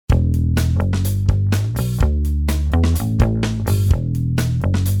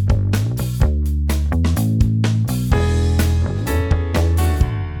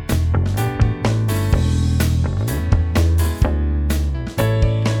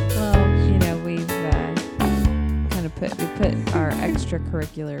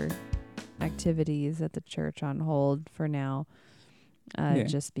extracurricular activities at the church on hold for now,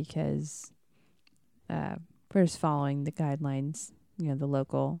 just because we're just following the guidelines, the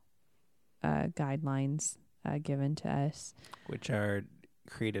local guidelines given to us, which are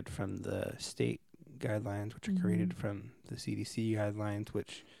created from the state guidelines, which are created from the CDC guidelines,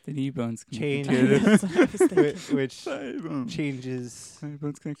 which the knee bones change, which changes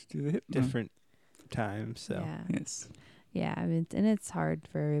connected to the hip different times. So yeah, I mean, and it's hard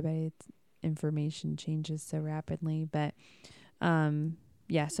for everybody. Information changes so rapidly, but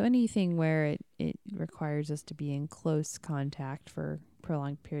so anything where it requires us to be in close contact for a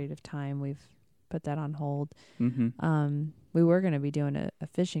prolonged period of time, we've put that on hold. We were going to be doing a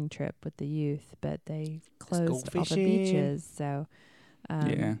fishing trip with the youth, but they closed all the beaches, so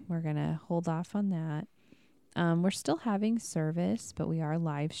we're going to hold off on that. We're still having service, but we are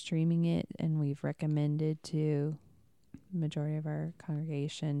live streaming it, and we've recommended to the majority of our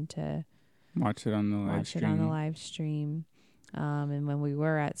congregation to watch it on the live stream. And when we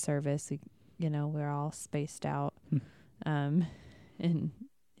were at service, we're all spaced out, and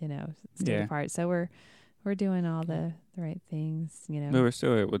stayed apart. So we're doing all the right things, But we're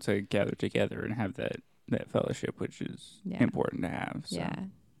still able to gather together and have that fellowship, which is important to have. So. Yeah,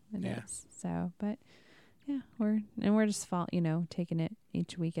 it is. So, but we're just taking it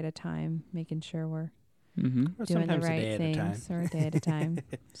each week at a time, making sure we're doing the right things, or a day at a time.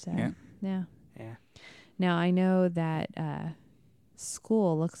 So yeah. Now I know that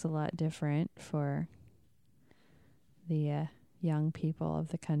school looks a lot different for the young people of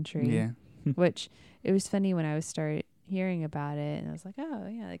the country. Yeah. Which it was funny when I started hearing about it, and I was like, oh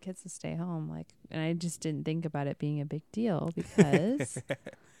yeah, the kids will stay home. And I just didn't think about it being a big deal because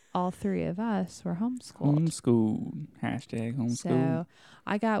all three of us were homeschooled. #homeschool. So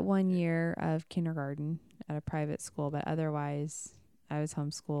I got 1 year of kindergarten at a private school, but otherwise I was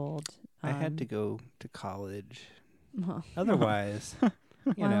homeschooled. I had to go to college. Well, otherwise, I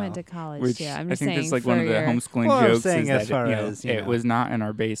went to college. I I'm think saying that's like one of the homeschooling jokes is that it was not in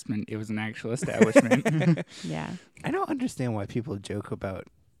our basement; it was an actual establishment. Yeah, I don't understand why people joke about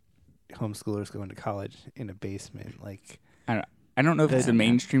homeschoolers going to college in a basement. I don't know if it's a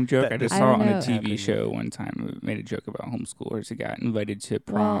mainstream joke. I just saw it on a TV show one time. Who made a joke about homeschoolers. He got invited to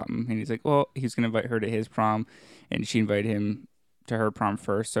prom, and he's like, "Well, he's going to invite her to his prom," and she invited him to her prom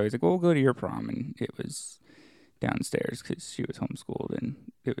first. So he's like, "Well, we'll go to your prom," and it was downstairs because she was homeschooled, and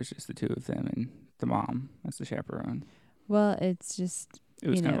it was just the two of them and the mom as the chaperone. Well, it's just it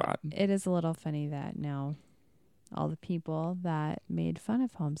was kind of odd. It is a little funny that now all the people that made fun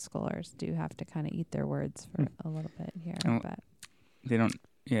of homeschoolers do have to kind of eat their words for a little bit here, but they don't.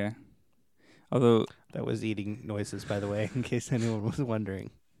 Yeah, although that was eating noises, by the way, in case anyone was wondering.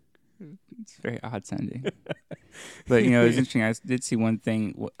 It's very odd sounding. But it was interesting. I did see one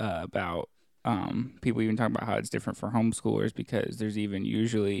thing about people even talking about how it's different for homeschoolers because there's even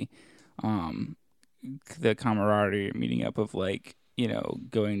usually the camaraderie meeting up of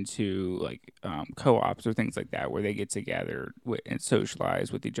going to co-ops or things like that where they get together and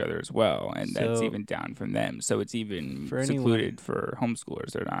socialize with each other as well, and that's even down from them. So it's even secluded for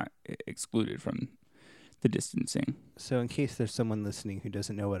homeschoolers. They're not excluded from the distancing. So in case there's someone listening who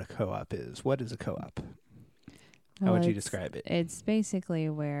doesn't know what a co-op is, what is a co-op? How would you describe it? It's basically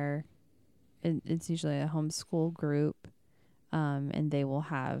where it's usually a homeschool group, and they will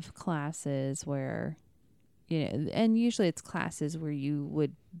have classes where, and usually it's classes where you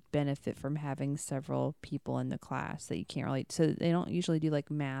would benefit from having several people in the class that you can't really. So they don't usually do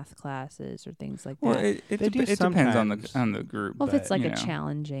math classes or things like that. Well, it depends on the group. Well, if it's a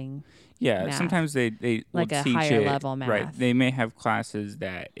challenging, math, sometimes they will a teach higher level math. Right, they may have classes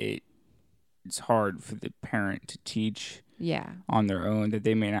that it's hard for the parent to teach. Yeah. On their own, that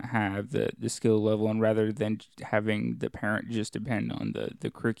they may not have the skill level, and rather than having the parent just depend on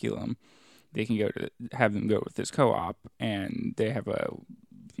the curriculum, they can have them go with this co-op, and they have a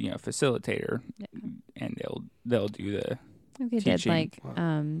facilitator, and they'll do the teaching.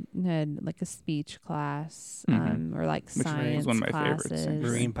 Had a speech class, or which science was one of my classes. favorites.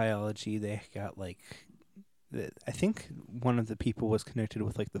 Marine biology, they got I think one of the people was connected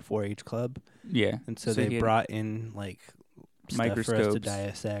with the 4-H club. Yeah, and so they brought in microscopes for us to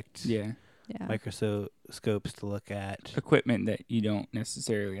dissect. Yeah. Microscopes to look at equipment that you don't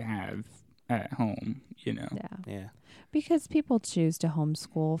necessarily have at home. Yeah. Because people choose to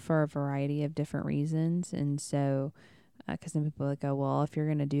homeschool for a variety of different reasons, and so. Because then people go, well, if you're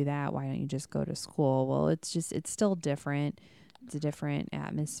going to do that, why don't you just go to school? Well, it's still different. It's a different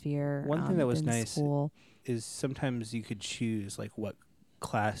atmosphere. One thing that was nice school is sometimes you could choose what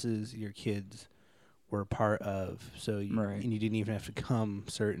classes your kids were a part of. So and you didn't even have to come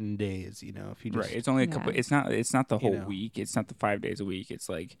certain days, if you just it's only a couple. It's not the whole week. It's not the 5 days a week. It's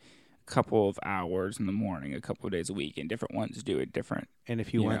like a couple of hours in the morning, a couple of days a week, and different ones do it different. And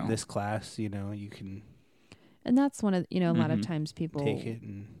if you want this class, you can. And that's one of a lot of times people take it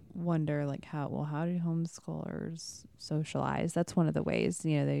and wonder like how do homeschoolers socialize? That's one of the ways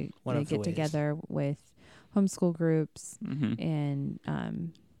they get together with homeschool groups and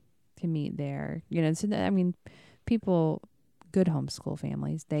to meet there. So people, good homeschool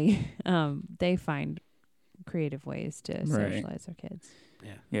families, they find creative ways to socialize their kids.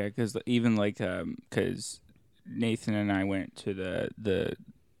 Yeah, because even because Nathan and I went to the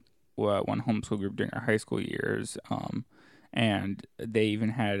one homeschool group during our high school years, and they even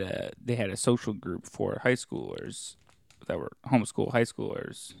had a social group for high schoolers that were homeschool high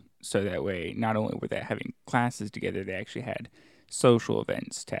schoolers. So that way, not only were they having classes together, they actually had social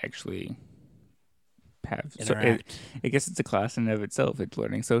events to actually have. So I guess it's a class in and of itself. It's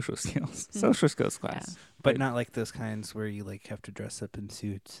learning social skills, social skills class. Yeah. But not like those kinds where you have to dress up in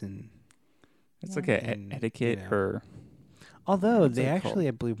suits and. It's like an etiquette or. Although they actually,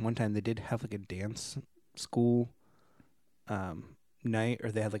 I believe one time they did have a dance school night,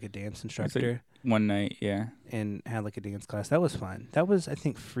 or they had a dance instructor. One night, yeah. And had a dance class. That was fun. That was, I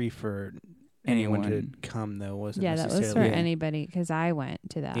think, free for anyone to come, though, wasn't necessarily. Yeah, that was for anybody, because I went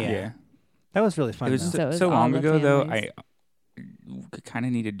to that. Yeah. That was really fun. It was so long ago, though, I kind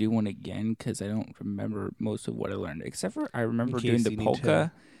of need to do one again, because I don't remember most of what I learned, except for I remember doing the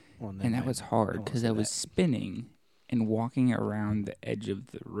polka, and that was hard, because I was spinning and walking around the edge of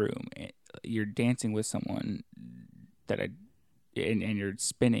the room. You're dancing with someone and you're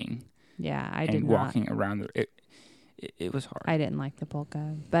spinning. Yeah, I did and walking around it was hard. I didn't like the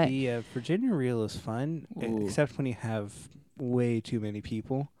polka, but the Virginia reel is fun, except when you have way too many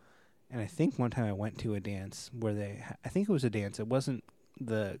people. And I think one time I went to a dance where I think it was a dance. It wasn't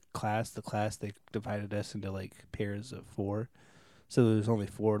the class. The class, they divided us into pairs of 4, so there was only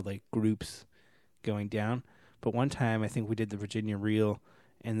 4 groups going down. But one time, I think we did the Virginia reel,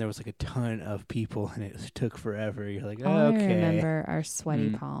 and there was a ton of people, and it took forever. You're like, I remember our sweaty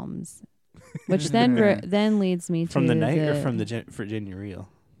palms, which then leads me to from the night or from the Virginia reel.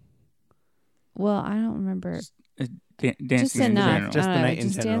 Well, I don't remember. Dancing just in enough. general. Just the night in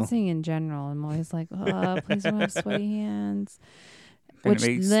general. Dancing in general. I'm always like, oh, please don't have sweaty hands. And which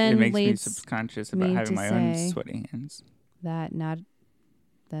it makes me subconscious about having my own sweaty hands. That's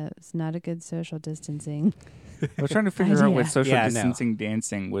not a good social distancing. I was trying to figure out what social distancing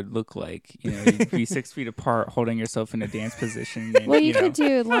dancing would look like. You'd be 6 feet apart, holding yourself in a dance position. And, well, you could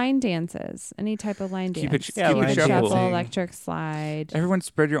do line dances, any type of line dance. Keep it shuffle, electric slide. Everyone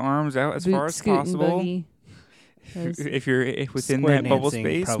spread your arms out as far as possible. If you're within that bubble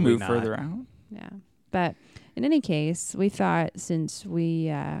space, move further out. Yeah, but in any case, we thought since we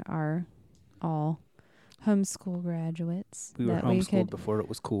are all homeschool graduates, we were homeschooled before it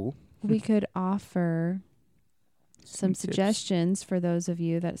was cool. We could offer some suggestions for those of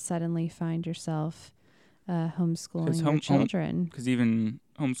you that suddenly find yourself homeschooling your children. Because even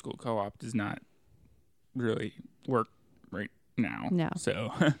homeschool co-op does not really work right now. No.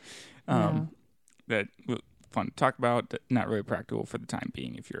 So that fun to talk about, not really practical for the time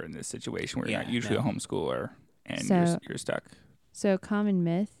being if you're in this situation where you're not usually a homeschooler and you're stuck. So common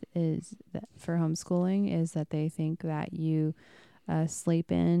myth is that for homeschooling is that they think that you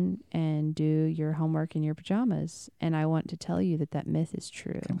sleep in and do your homework in your pajamas. And I want to tell you that myth is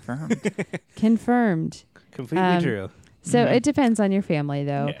true. Confirmed. Completely true. So it depends on your family,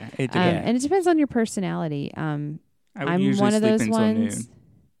 though. Yeah, it depends. And it depends on your personality. I'm one of those ones.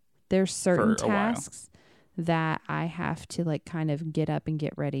 There's certain tasks that I have to kind of get up and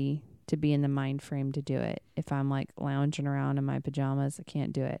get ready to be in the mind frame to do it. If I'm lounging around in my pajamas, I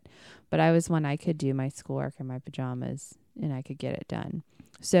can't do it. But I was one I could do my schoolwork in my pajamas and I could get it done.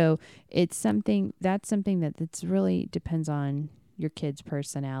 So it's something that's really depends on your kid's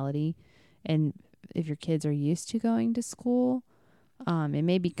personality. And if your kids are used to going to school, it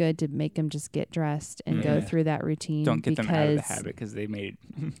may be good to make them just get dressed and go through that routine. Don't get them out of the habit because they made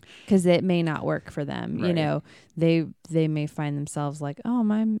because it may not work for them. Right. They may find themselves like, oh,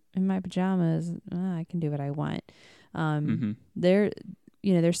 I'm in my pajamas. I can do what I want.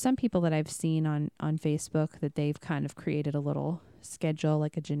 There's some people that I've seen on Facebook that they've kind of created a little schedule,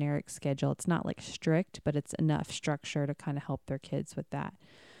 like a generic schedule. It's not strict, but it's enough structure to kind of help their kids with that.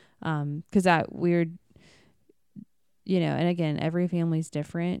 Because that weird. And again, every family's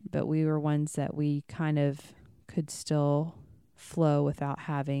different, but we were ones that we kind of could still flow without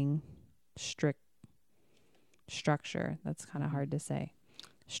having strict structure. That's kind of hard to say.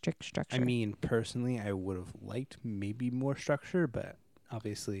 strict structure. I mean, personally, I would have liked maybe more structure, but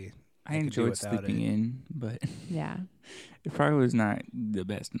obviously I enjoyed sleeping in, but yeah, it probably was not the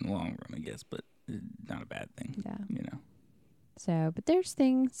best in the long run, I guess, but not a bad thing. Yeah. You know. So, but there's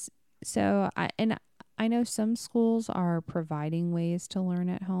things. So I know some schools are providing ways to learn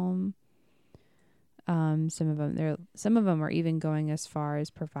at home. Some of them are even going as far as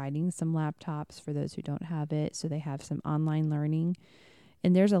providing some laptops for those who don't have it, so they have some online learning.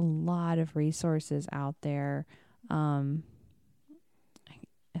 And there's a lot of resources out there. I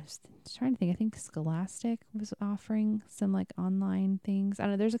was trying to think. I think Scholastic was offering some like online things. I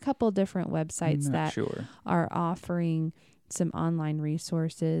don't know. There's a couple of different websites that are offering some online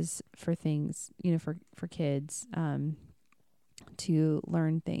resources for things, for kids to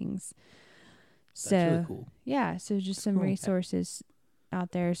learn things. That's really cool. Yeah, so just some resources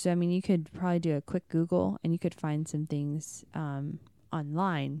out there. So, I mean, you could probably do a quick Google and you could find some things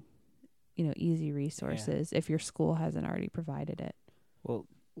online, easy resources if your school hasn't already provided it. Well,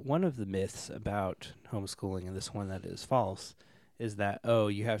 one of the myths about homeschooling, and this one that is false, is that,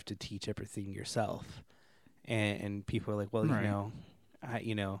 you have to teach everything yourself. And people are like, well,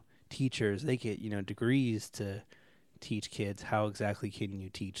 teachers, they get, degrees to teach kids. How exactly can you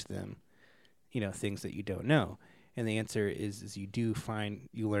teach them, things that you don't know? And the answer is you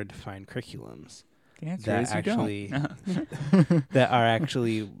learn to find curriculums that actually that are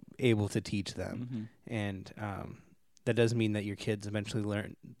actually able to teach them. Mm-hmm. And that doesn't mean that your kids eventually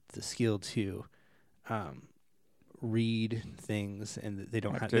learn the skill to read things, and they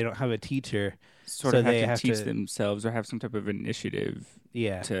don't have a teacher, so they have to teach themselves or have some type of initiative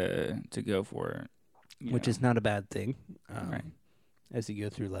to go for it, which is not a bad thing. Right. As you go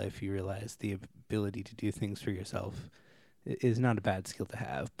through life, you realize the ability to do things for yourself is not a bad skill to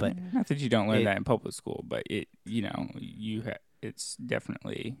have. But not that you don't learn that in public school, but it's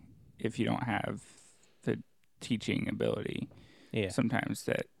definitely, if you don't have the teaching ability, sometimes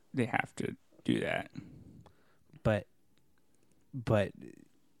that they have to do that. But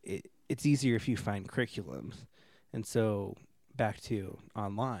it's easier if you find curriculums. And so back to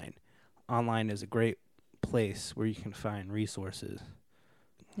online. Online is a great place where you can find resources.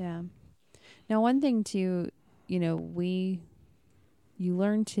 Yeah. Now, one thing too, you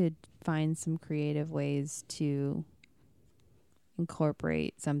learn to find some creative ways to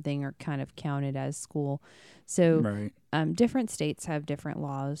incorporate something or kind of count it as school. So different states have different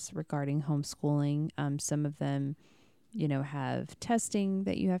laws regarding homeschooling. Some of them, have testing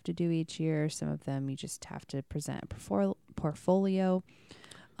that you have to do each year. Some of them you just have to present a portfolio.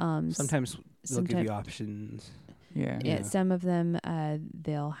 Sometimes they'll give you options. Yeah. Some of them,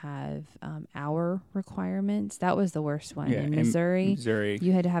 they'll have hour requirements. That was the worst one. In Missouri,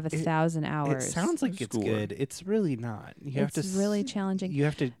 you had to have 1,000 hours. It sounds like it's good. It's really not. It's really challenging. You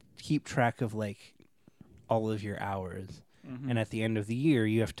have to keep track of all of your hours. Mm-hmm. And at the end of the year,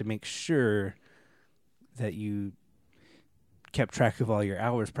 you have to make sure that you kept track of all your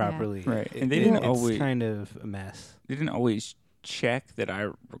hours properly. Right. And it's kind of a mess. They didn't always check that I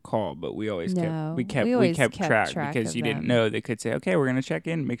recall, but we always kept track because you didn't know. They could say, okay, we're going to check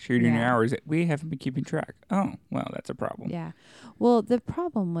in, make sure you're doing your hours. We haven't been keeping track. Oh, well, that's a problem. Yeah. Well, the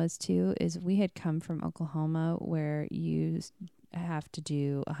problem was too, is we had come from Oklahoma where you have to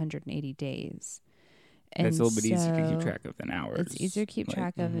do 180 days. And it's a little bit easier to keep track of than hours. It's easier to keep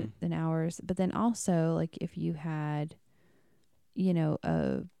track of it than hours. But then also, if you had,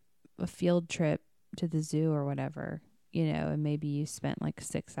 a field trip to the zoo or whatever, and maybe you spent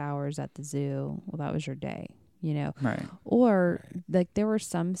 6 hours at the zoo. Well, that was your day, Right. Or there were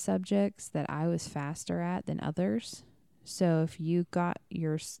some subjects that I was faster at than others. So if you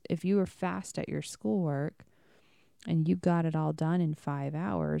were fast at your schoolwork and you got it all done in 5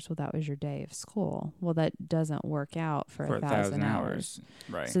 hours, well, that was your day of school. Well, that doesn't work out for 1,000 hours.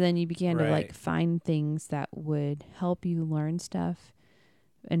 Right. So then you began to find things that would help you learn stuff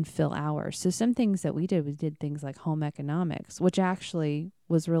and fill hours. So some things that we did things like home economics, which actually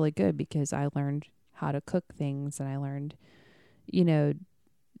was really good because I learned how to cook things and I learned,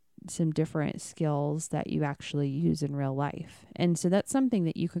 some different skills that you actually use in real life. And so that's something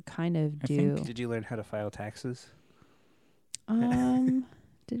that you could kind of do. Did you learn how to file taxes? Did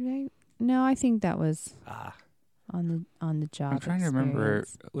I? No, I think that was on the job. I'm trying to remember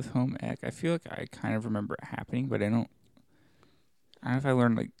with home ec. I feel like I kind of remember it happening, but I don't know if I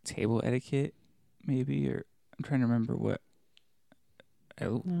learned table etiquette, maybe, or I'm trying to remember what I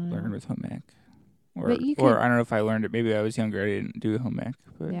learned with home ec. Or I don't know if I learned it. Maybe I was younger. I didn't do home ec.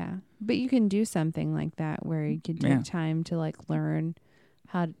 But yeah, but you can do something like that where you could take time to learn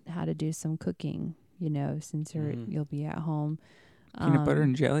how to do some cooking. Since you'll be at home. Peanut butter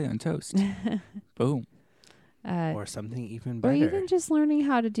and jelly on toast. Boom. Or something even better. Or even just learning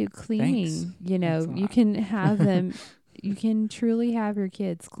how to do cleaning. Thanks. You know, you can have them. You can truly have your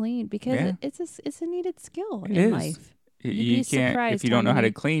kids clean because it's a needed skill in life. You can't, if you don't know how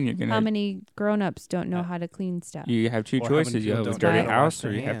to clean, you're gonna. How many grown-ups don't know how to clean stuff? You have two choices: you have a dirty house,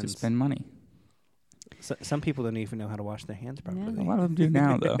 or you have to spend money. So, some people don't even know how to wash their hands properly. A lot of them do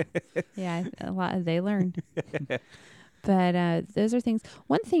now, though. Yeah, a lot they learned. But those are things.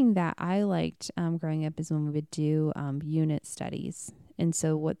 One thing that I liked growing up is when we would do unit studies, and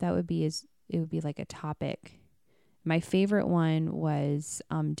so what that would be is it would be like a topic. My favorite one was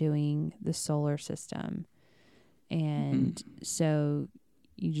doing the solar system. And so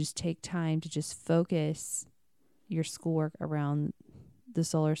you just take time to just focus your schoolwork around the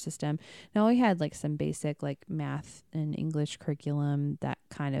solar system. Now we had like some basic like math and English curriculum that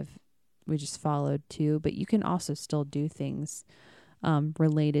kind of we just followed too, but you can also still do things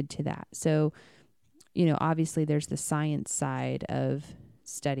related to that. So, you know, obviously there's the science side of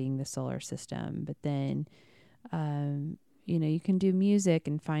studying the solar system, but then you know, you can do music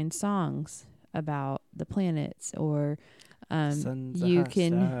and find songs about the planets, or Sun's you a hot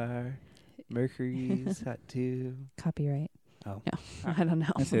can star. Mercury's hot too. Copyright. Oh, no, I don't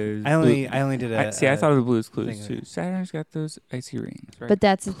know. I only did I thought of the Blue's Clues too. Saturn's got those icy rings, right? But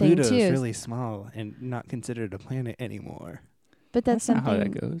that's the Pluto's thing too. really small and not considered a planet anymore. But that's not something how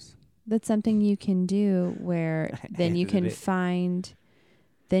that goes. That's something you can do where then you can find.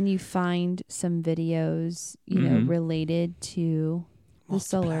 Then you find some videos, you know, related to the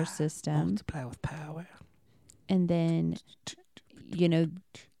solar system. Multiply with power. And then, you know,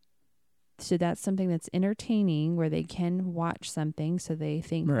 so that's something that's entertaining where they can watch something. So they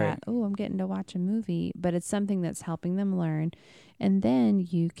think that, oh, I'm getting to watch a movie, but it's something that's helping them learn. And then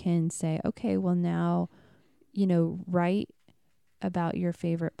you can say, okay, well now, you know, write about your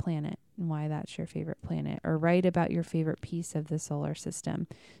favorite planet and why that's your favorite planet, or write about your favorite piece of the solar system.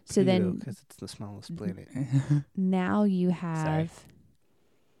 So Pluto, then, because it's the smallest planet. now you have,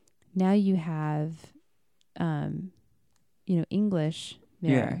 you know, English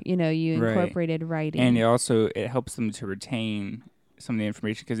there. You know, you incorporated writing, and it helps them to retain some of the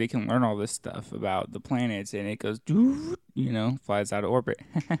information because they can learn all this stuff about the planets, and it goes, you know, flies out of orbit.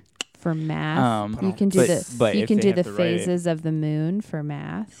 For math, you can do the phases of the moon for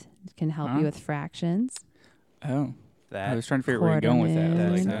math. It can help you with fractions. Oh, I was trying to figure out where you're going with that.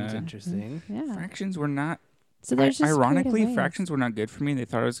 That sounds interesting. Yeah. Fractions were not. So there's just ironically, fractions were not good for me. They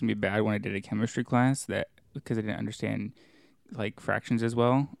thought it was gonna be bad when I did a chemistry class because I didn't understand like fractions as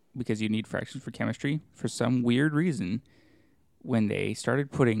well, because you need fractions for chemistry. For some weird reason, when they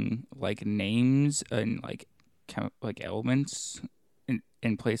started putting like names and like elements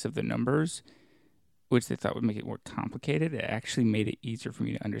in place of the numbers, which they thought would make it more complicated, it actually made it easier for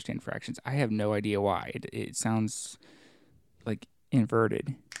me to understand fractions. I have no idea why. It sounds like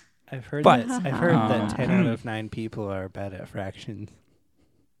inverted. I've heard that 10 out of 9 people are bad at fractions.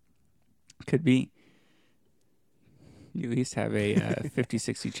 Could be. You at least have a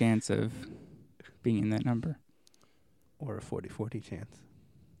 50-60 chance of being in that number. Or a 40-40 chance.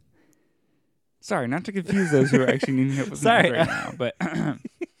 Sorry, not to confuse those who are actually needing help with numbers right now, but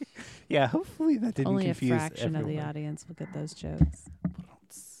yeah, hopefully that didn't only confuse a fraction everyone. of the audience will get those jokes.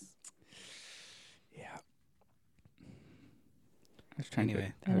 Yeah. I was trying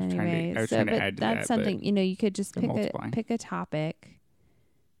to add to that's something, you know, you could just pick a topic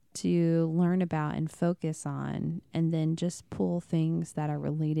to learn about and focus on, and then just pull things that are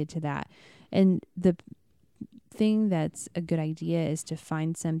related to that. And the thing that's a good idea is to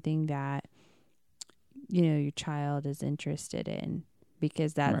find something that, you know, your child is interested in,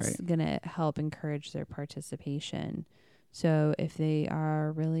 because that's going to help encourage their participation. So if they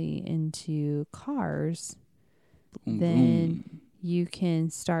are really into cars, then you can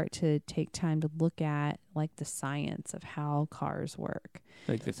start to take time to look at like the science of how cars work,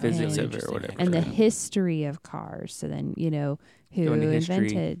 like the physics of it or whatever, and the history of cars. So then, you know, who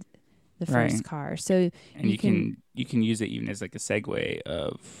invented the first car. So and you can use it even as like a segue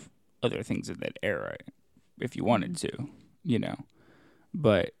of other things of that era if you wanted to, you know.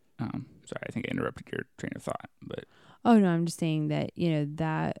 But sorry, I think I interrupted your train of thought. But oh no, I'm just saying that, you know,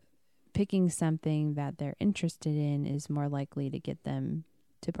 that picking something that they're interested in is more likely to get them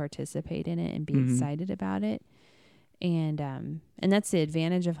to participate in it and be excited about it. And that's the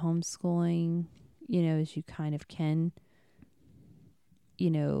advantage of homeschooling, you know, is you kind of can, you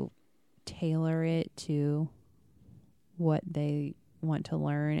know, tailor it to what they want to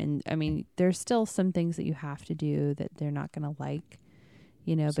learn. And I mean, there's still some things that you have to do that they're not going to like,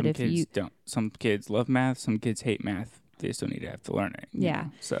 you know, some but if kids you don't, some kids love math, some kids hate math. they still need to have to learn it. Yeah.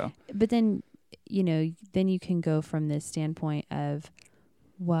 Know? So, but then, then you can go from this standpoint of,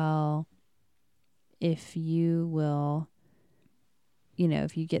 well, if you will,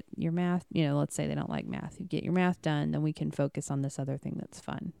 if you get your math, let's say they don't like math, you get your math done, then we can focus on this other thing that's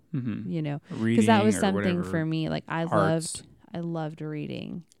fun, because that was something for me. Like I loved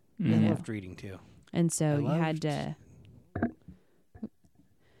reading. I loved reading too. And so you had to,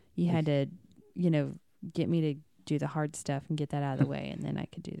 get me to do the hard stuff and get that out of the way, and then I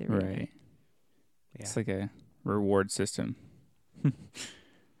could do the reading. Right. Yeah. It's like a reward system.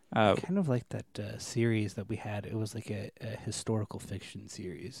 Kind of like that series that we had. It was like a historical fiction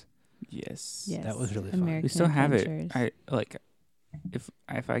series. Yes. That was really fun. We still have it. I like if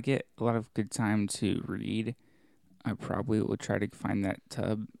I get a lot of good time to read, I probably will try to find that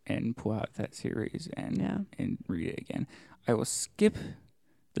tub and pull out that series and read it again. I will skip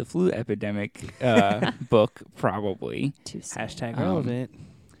the flu epidemic book probably. Hashtag relevant.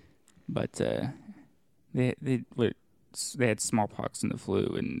 But they had smallpox and the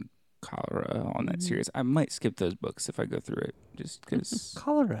flu and cholera on that series. I might skip those books if I go through it, just because.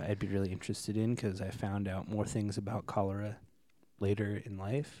 Cholera I'd be really interested in, because I found out more things about cholera later in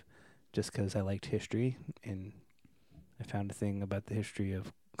life, just because I liked history, and I found a thing about the history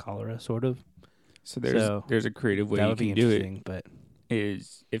of cholera, sort of. So there's a creative way you can do it. But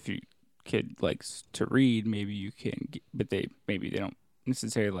is if your kid likes to read, maybe you can, but they don't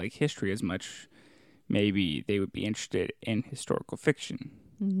necessarily like history as much. Maybe they would be interested in historical fiction,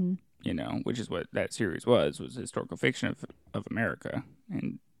 which is what that series was historical fiction of America.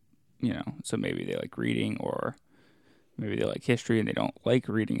 And, so maybe they like reading, or maybe they like history and they don't like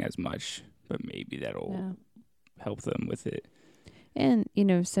reading as much, but maybe that'll help them with it. And,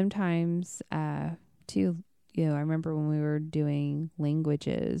 sometimes, too, I remember when we were doing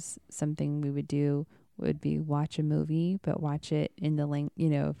languages, something we would do would be watch a movie, but watch it in the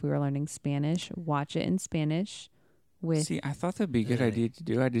if we were learning Spanish, watch it in Spanish. See, I thought that'd be a good idea to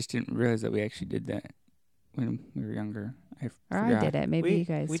do. I just didn't realize that we actually did that when we were younger. I did it. Maybe you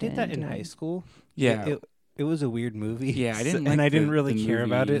guys. We did that in high school. Yeah. It was a weird movie. Yeah, I didn't, and I didn't really care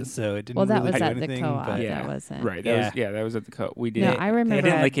about it, so it didn't. Well, that really was do at anything, the co-op. But That wasn't right. That was at the co-op. We did. No, I remember. I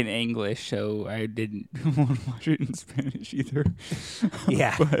didn't like an English, so I didn't want to watch it in Spanish either.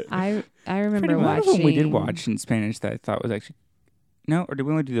 Yeah, but I remember watching. One of them we did watch in Spanish that I thought was actually or did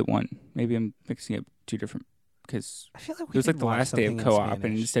we only do that one? Maybe I'm mixing up two different, because I feel like it was like the last day of co-op,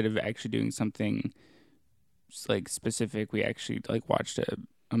 and instead of actually doing something like specific, we actually like watched a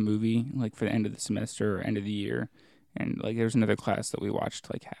movie like for the end of the semester or end of the year. And like there was another class that we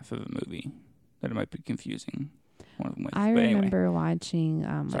watched like half of a movie that it might be confusing one of them with. I remember watching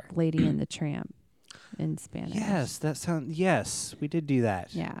like Lady and the Tramp in Spanish. Yes, we did do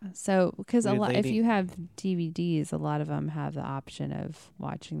that. Yeah. So because if you have DVDs, a lot of them have the option of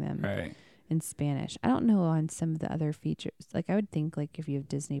watching them in Spanish. I don't know on some of the other features. Like I would think like if you have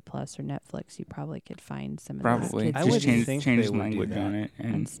Disney Plus or Netflix, you probably could find some of those kids. I would change the language on it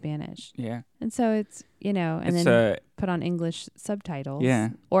and Spanish. Yeah. And so it's and then put on English subtitles.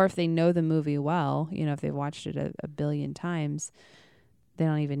 Yeah. Or if they know the movie well, if they've watched it a billion times, they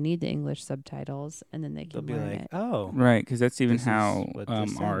don't even need the English subtitles, and then they'll be learn like, it. Oh, right, because that's even how like.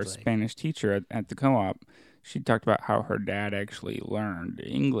 our Spanish teacher at the co-op, she talked about how her dad actually learned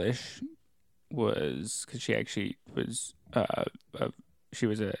English. Was because she actually was she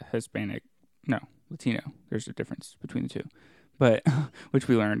was a Latino. There's a difference between the two, but which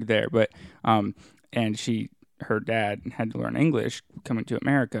we learned there. But and her dad had to learn English coming to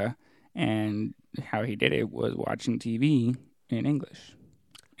America, and how he did it was watching TV in English,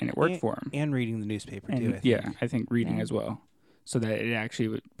 and it worked for him. And reading the newspaper too. I think reading as well, so that it actually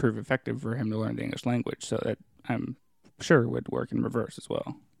would prove effective for him to learn the English language. So that I'm sure would work in reverse as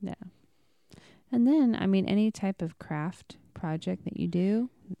well. Yeah. And then, any type of craft project that you do,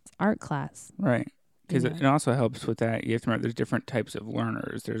 it's art class. Right. Because it also helps with that. You have to remember there's different types of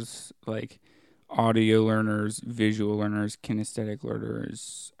learners. There's like audio learners, visual learners, kinesthetic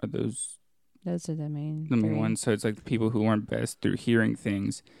learners. Those are the main ones. So it's like the people who learn best through hearing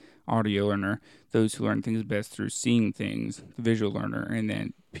things, audio learner. Those who learn things best through seeing things, the visual learner. And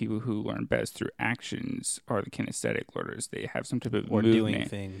then people who learn best through actions are the kinesthetic learners. They have some type of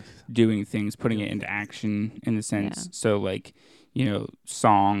movement, doing things, putting it into action in the sense. Yeah. So like,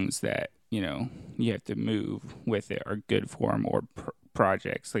 songs that, you have to move with it are good for them, or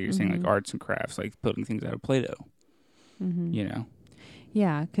projects. Like you're saying, like arts and crafts, like building things out of Play-Doh,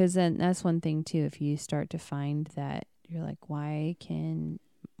 Yeah, because then that's one thing too. If you start to find that you're like, why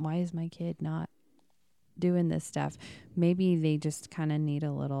is my kid not doing this stuff? Maybe they just kind of need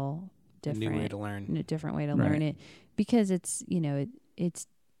a little different new way to learn. A different way to learn it, because it's, it's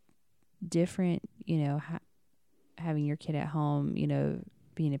different, having your kid at home,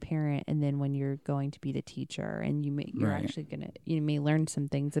 being a parent, and then when you're going to be the teacher, and you're actually you may learn some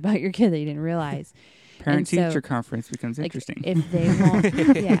things about your kid that you didn't realize. Parent-teacher conference becomes interesting. If they won't,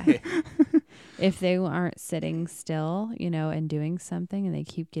 if they aren't sitting still, and doing something, and they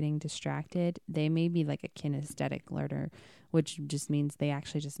keep getting distracted, they may be like a kinesthetic learner, which just means they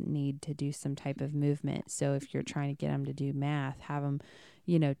actually just need to do some type of movement. So if you're trying to get them to do math, have them,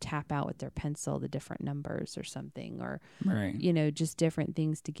 tap out with their pencil the different numbers or something, or, just different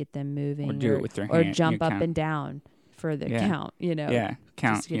things to get them moving. Or do it with their hand. Or jump up and down for the count, Yeah,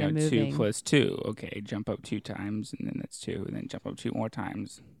 count, 2 plus 2. Okay, jump up 2 times, and then that's 2, and then jump up 2 more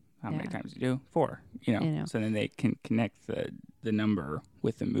times. How many times do you do? 4, So then they can connect the number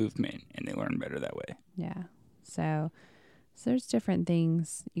with the movement, and they learn better that way. Yeah. So there's different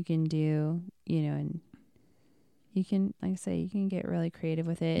things you can do, and you can, like I say, you can get really creative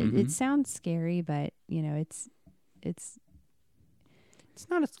with it. Mm-hmm. It sounds scary, but it's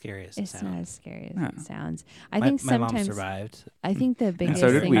not as scary as it sounds. It's not as scary as it sounds. I think sometimes my mom survived. I think the biggest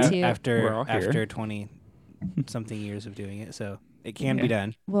so did thing we. too after 20 something years of doing it, so it can be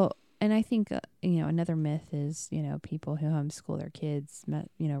done. Well, and I think another myth is people who homeschool their kids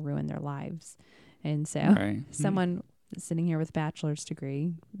ruin their lives, and so someone sitting here with a bachelor's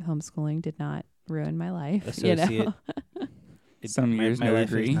degree, homeschooling did not ruin my life. Associate. Some years no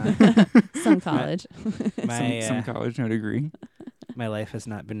degree. Some college. Some college no degree. My life has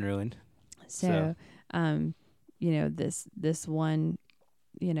not been ruined. So. This one,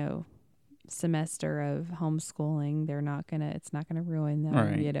 semester of homeschooling, it's not gonna ruin them.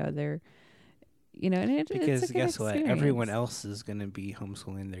 Right. They're, and because it's a guess good what? experience. Everyone else is gonna be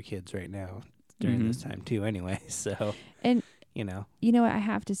homeschooling their kids right now during this time too, anyway. So and what I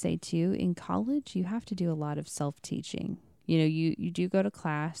have to say too, in college you have to do a lot of self-teaching. You do go to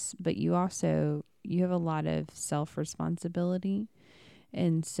class, but you have a lot of self-responsibility,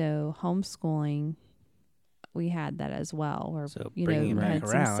 and so homeschooling, we had that as well. Where bringing it back had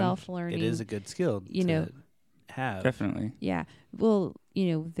around, some self-learning. It is a good skill to have. Definitely. Yeah. Well,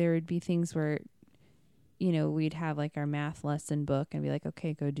 there would be things where, we'd have like our math lesson book and be like,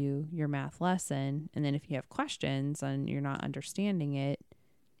 okay, go do your math lesson. And then if you have questions and you're not understanding it,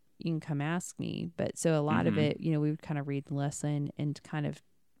 you can come ask me. But so a lot of it, we would kind of read the lesson and kind of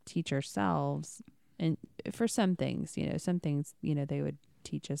teach ourselves. And for some things, they would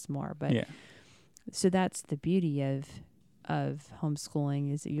teach us more. But so that's the beauty of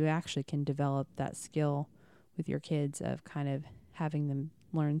homeschooling, is that you actually can develop that skill with your kids of kind of having them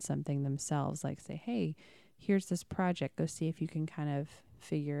learn something themselves, like say, hey, here's this project, go see if you can kind of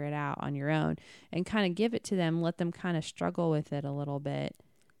figure it out on your own, and kind of give it to them, let them kind of struggle with it a little bit,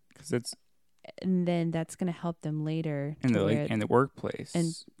 and then that's going to help them later in the workplace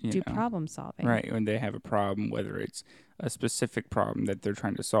and do problem solving. Right, when they have a problem, whether it's a specific problem that they're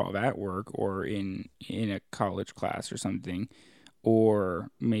trying to solve at work or in a college class or something, or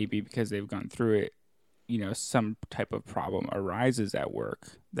maybe because they've gone through it, some type of problem arises at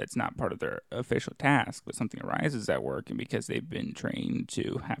work that's not part of their official task, but something arises at work, and because they've been trained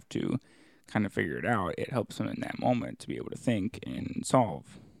to have to kind of figure it out, it helps them in that moment to be able to think and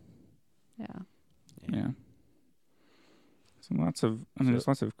solve. Yeah. So there's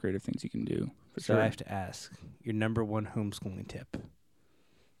lots of creative things you can do. So I have to ask, your number one homeschooling tip.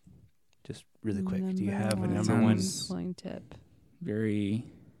 Just really quick. Do you have a number one homeschooling tip? Very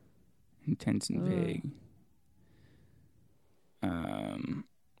intense and vague.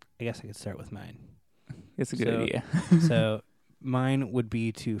 I guess I could start with mine. It's a good idea. So mine would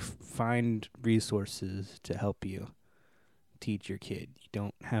be to find resources to help you teach your kid. You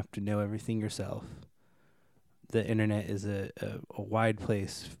don't have to know everything yourself. The internet is a wide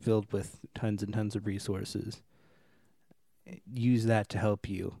place filled with tons and tons of resources. Use that to help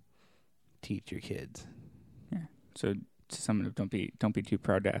you teach your kids. Yeah. So to sum it up, don't be too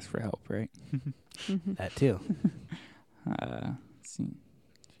proud to ask for help, right? That too. Let's see.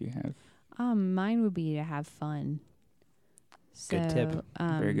 Do you have? Mine would be to have fun. So, good tip.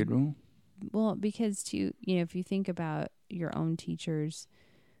 Very good rule. Well, because if you think about your own teachers,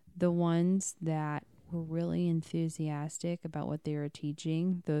 the ones that were really enthusiastic about what they were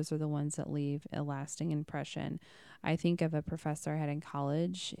teaching, those are the ones that leave a lasting impression. I think of a professor I had in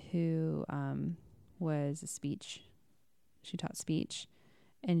college who was she taught speech,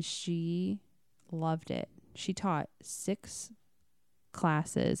 and she loved it. She taught 6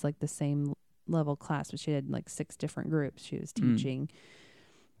 classes, like the same level class, but she had like 6 different groups she was teaching.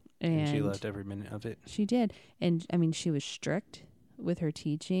 And she loved every minute of it. She did. And I mean, she was strict with her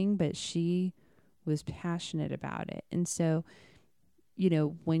teaching, but she was passionate about it. And so,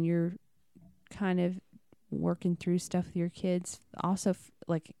 when you're kind of working through stuff with your kids, also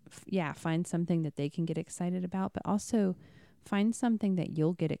find something that they can get excited about, but also find something that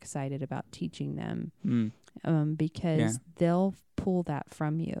you'll get excited about teaching them. Because they'll pull that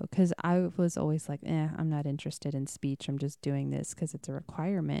from you. Because I was always like, I'm not interested in speech. I'm just doing this because it's a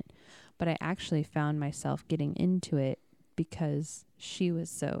requirement. But I actually found myself getting into it because she was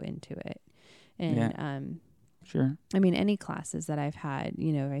so into it. And sure. I mean, any classes that I've had,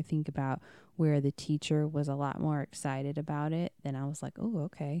 I think about where the teacher was a lot more excited about it, then I was like, oh,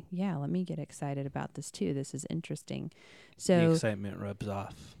 okay, yeah, let me get excited about this too. This is interesting. So the excitement rubs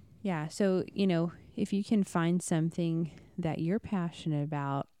off. Yeah. So, if you can find something that you're passionate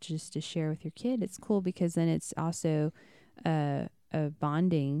about just to share with your kid, it's cool, because then it's also a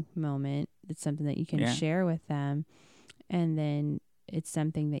bonding moment. It's something that you can share with them. And then it's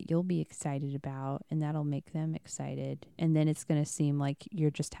something that you'll be excited about, and that'll make them excited. And then it's going to seem like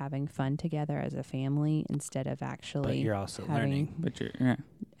you're just having fun together as a family instead of actually. But you're also learning. But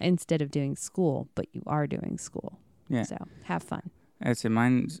instead of doing school, but you are doing school. Yeah. So have fun. I'd say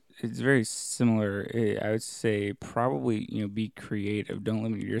mine's it's very similar. I would say probably, be creative. Don't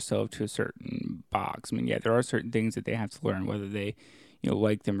limit yourself to a certain box. I mean, there are certain things that they have to learn, whether they,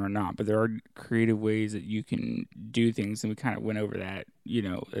 like them or not. But there are creative ways that you can do things, and we kind of went over that.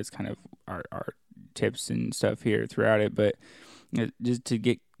 As kind of our tips and stuff here throughout it. But just to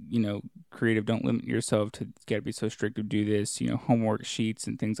get creative, don't limit yourself to got to be so strict to do this. Homework sheets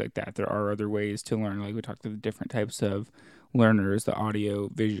and things like that. There are other ways to learn. Like we talked about the different types of learners, the audio,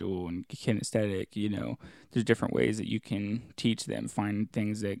 visual, and kinesthetic. There's different ways that you can teach them. Find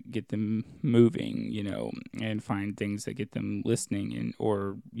things that get them moving, and find things that get them listening and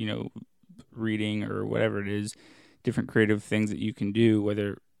or reading or whatever it is. Different creative things that you can do,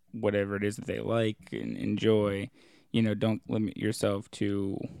 whatever it is that they like and enjoy. Don't limit yourself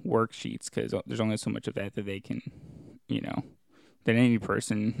to worksheets, because there's only so much of that they can, that any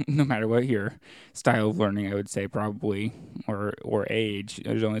person, no matter what your style of learning, I would say probably, or age,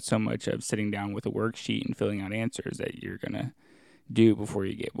 there's only so much of sitting down with a worksheet and filling out answers that you're going to do before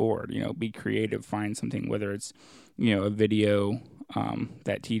you get bored. Be creative, find something, whether it's, a video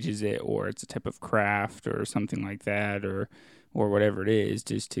that teaches it, or it's a type of craft or something like that, or whatever it is,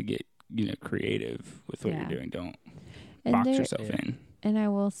 just to get, creative with what you're doing. Don't box yourself in. And I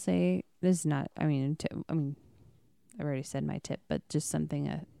will say, this is not, I've already said my tip, but just something,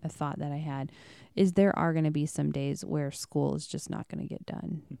 a thought that I had is there are going to be some days where school is just not going to get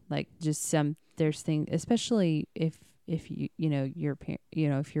done. Like there's things, especially if you,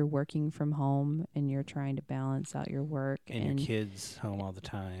 if you're working from home and you're trying to balance out your work and your kids home all the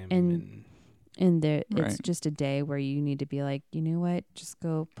time. And it's just a day where you need to be like, you know what, just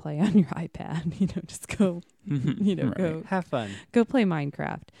go play on your iPad, just go, go have fun, go play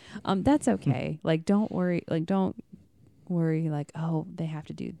Minecraft. That's okay. Don't worry, oh, they have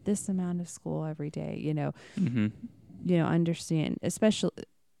to do this amount of school every day, understand, especially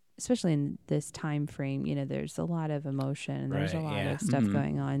in this time frame, there's a lot of emotion and there's a lot of stuff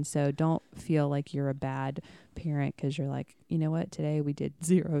going on. So don't feel like you're a bad parent because you're like, you know what, today we did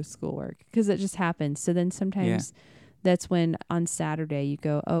 0 schoolwork, because it just happens. So then sometimes that's when on Saturday you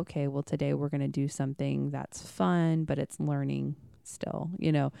go, okay, well, today we're going to do something that's fun, but it's learning still,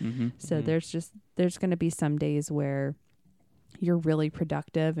 So there's going to be some days where you're really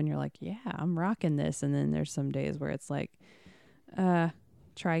productive and you're like, yeah, I'm rocking this. And then there's some days where it's like,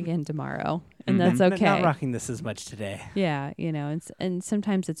 try again tomorrow, and that's okay. Not rocking this as much today. Yeah, and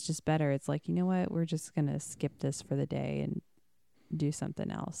sometimes it's just better. It's like, you know what, we're just gonna skip this for the day and do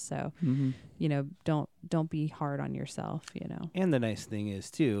something else. So, don't be hard on yourself. And the nice thing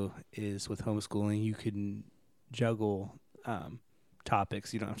is with homeschooling, you can juggle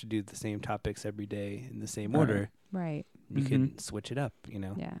topics. You don't have to do the same topics every day in the same order. Right. You can switch it up.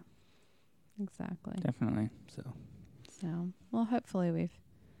 Yeah. Exactly. Definitely. So, well, hopefully we've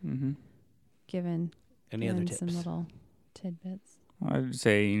given other tips? Some little tidbits. Well, I would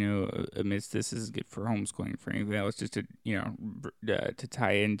say, amidst this is good for homeschooling for anything else, just to, to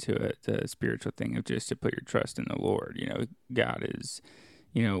tie into it, the spiritual thing of just to put your trust in the Lord. God is,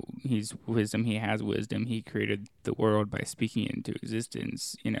 He's wisdom. He has wisdom. He created the world by speaking it into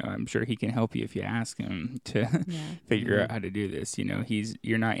existence. I'm sure He can help you if you ask Him to figure out how to do this.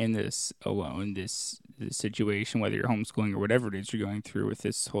 You're not in this alone. This situation, whether you're homeschooling or whatever it is you're going through with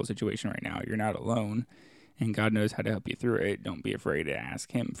this whole situation right now, you're not alone, and God knows how to help you through it. Don't be afraid to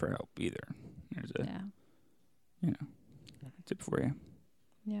ask Him for help either. There's a tip for you.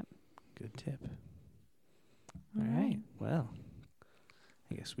 Yep. Good tip. All right. Well,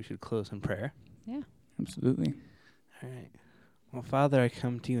 I guess we should close in prayer. Yeah. Absolutely. All right. Well, Father, I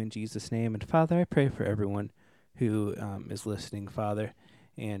come to you in Jesus' name. And Father, I pray for everyone who is listening, Father,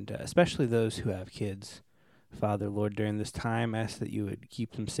 and especially those who have kids. Father, Lord, during this time, I ask that you would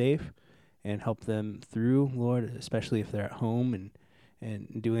keep them safe and help them through, Lord, especially if they're at home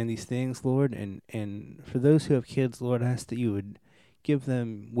and doing these things, Lord. And for those who have kids, Lord, I ask that you would give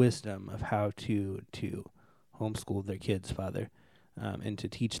them wisdom of how to homeschool their kids, Father, and to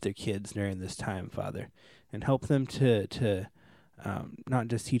teach their kids during this time, Father, and help them to not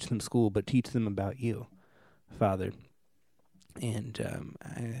just teach them school, but teach them about you, Father. And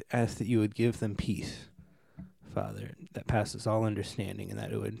I ask that you would give them peace, Father, that passes all understanding, and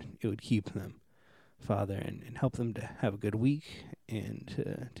that it would keep them, Father, and help them to have a good week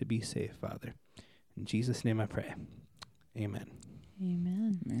and to be safe, Father. In Jesus' name I pray. Amen.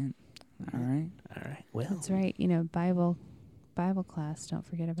 Amen. Amen. All right. All right. Well, That's right. Bible class. Don't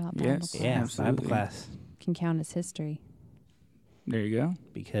forget about Bible Yes. class. Yeah, Absolutely. Bible class. Can count as history. There you go.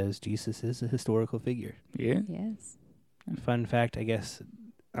 Because Jesus is a historical figure. Yeah. Yes. Fun fact, I guess,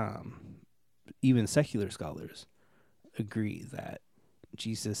 even secular scholars agree that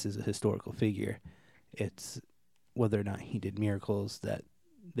Jesus is a historical figure. It's whether or not he did miracles that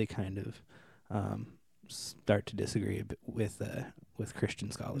they kind of start to disagree a bit with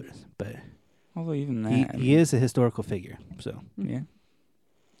Christian scholars. But Although even that, he is a historical figure, so yeah,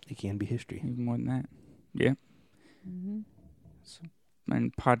 it can be history. even more than that. Yeah. Mm-hmm. So,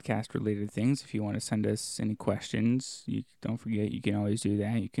 and podcast related things, if you want to send us any questions, you don't forget, you can always do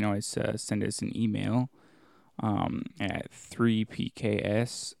that. You can always send us an email at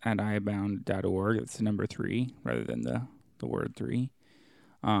 3pks@ibound.org. That's the number 3 rather than the word 3.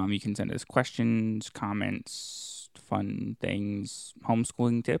 You can send us questions, comments, fun things,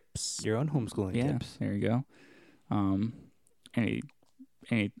 homeschooling tips. Your own homeschooling tips. There you go.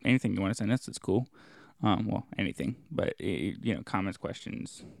 Anything you want to send us is cool. Well, anything, but comments,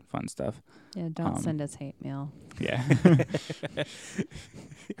 questions, fun stuff. Yeah, don't send us hate mail. Yeah.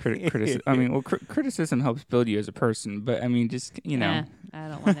 Criticism. I mean, criticism helps build you as a person, but I mean, just I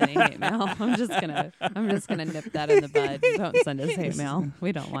don't want any hate mail. I'm just gonna nip that in the bud. Don't send us hate mail.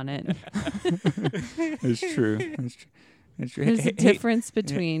 We don't want it. It's true. It's true. There's a difference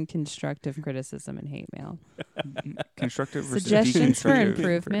between constructive criticism and hate mail. Constructive versus Suggestions for deconstructive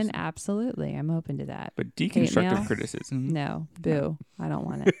improvement, absolutely. I'm open to that. But mail? deconstructive criticism. No, boo. I don't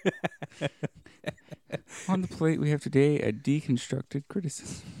want it. On the plate we have today a deconstructed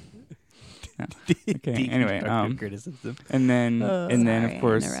criticism. No. Okay. Anyway, criticism. and then Sorry, of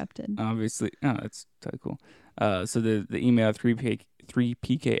course, interrupted. obviously, that's totally cool. So the email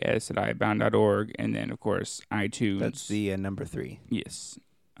 3pks@ibound.org, and then of course iTunes. That's the number 3. Yes.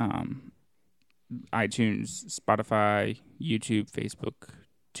 iTunes, Spotify, YouTube, Facebook,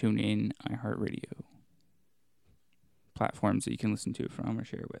 TuneIn, iHeartRadio. Platforms that you can listen to it from or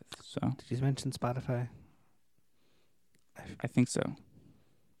share it with. So Did you mention Spotify? I think so.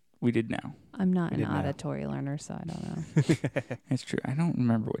 We did now. I'm not We an did now. auditory learner, so I don't know. That's true. I don't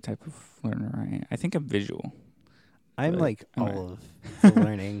remember what type of learner I am. I think I'm visual. I'm But like anyway. all of the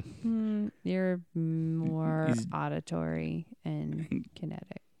learning. You're more He's- auditory and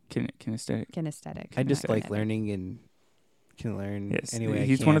kinetic. Kinesthetic. Kinesthetic. I just not like kinetic. learning and can learn Yes. anyway.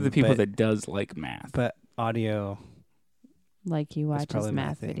 He's I one of can, the people but, that does like math. But audio. Like he watches probably my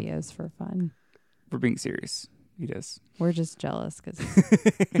math thing. videos for fun. We're being serious. He does. We're just jealous because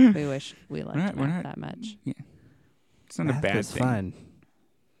we wish we liked We're math not- that much. It's not Math a bad is thing. fun.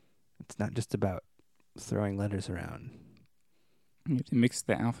 It's not just about throwing letters around. You have to mix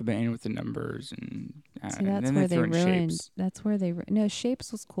the alphabet in with the numbers, and See, and that's then where they throw in ruined. shapes. That's where they. No,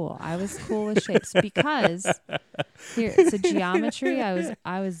 shapes was cool. I was cool with shapes because so geometry.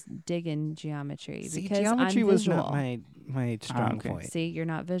 I was digging geometry See, because geometry I'm was visual. not my strong okay. point. See, you're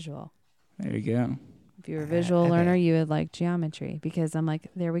not visual. There you go. If you were a visual Okay. learner, you would like geometry because I'm like,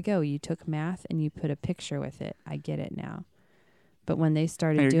 there we go. You took math and you put a picture with it. I get it now. But when they There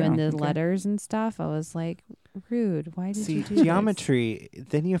started you doing go. the Okay. letters and stuff, I was like, rude. Why did See, you do this? geometry,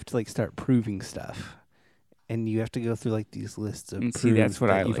 then you have to like start proving stuff. And you have to go through like these lists of And proofs see, that's what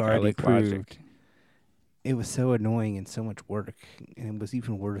that I you've like. I already like proved. logic. It was so annoying and so much work. And it was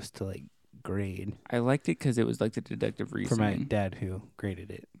even worse to like grade. I liked it because it was like the deductive For my reasoning. dad who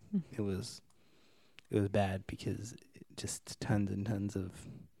graded it. It was bad because just tons and tons of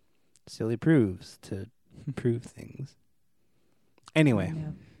silly proofs to prove things. Anyway,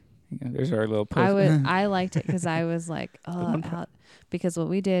 Yeah. Yeah, there's our little. I liked it because I was like, because what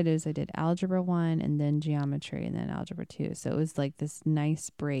we did is I did algebra 1 and then geometry and then algebra 2. So it was like this nice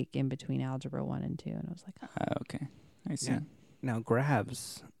break in between algebra 1 and 2. And I was like, Okay, I see. Yeah. Now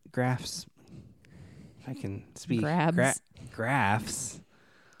graphs I can speak. Grabs. Graphs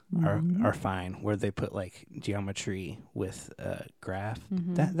are fine, where they put like geometry with a graph.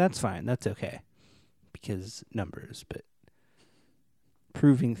 That's fine. That's okay, because numbers. But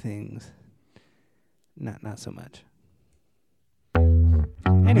proving things, not so much.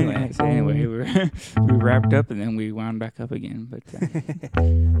 Anyway, we wrapped up and then we wound back up again. But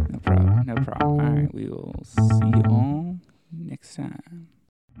no problem. All right, we will see you all next time.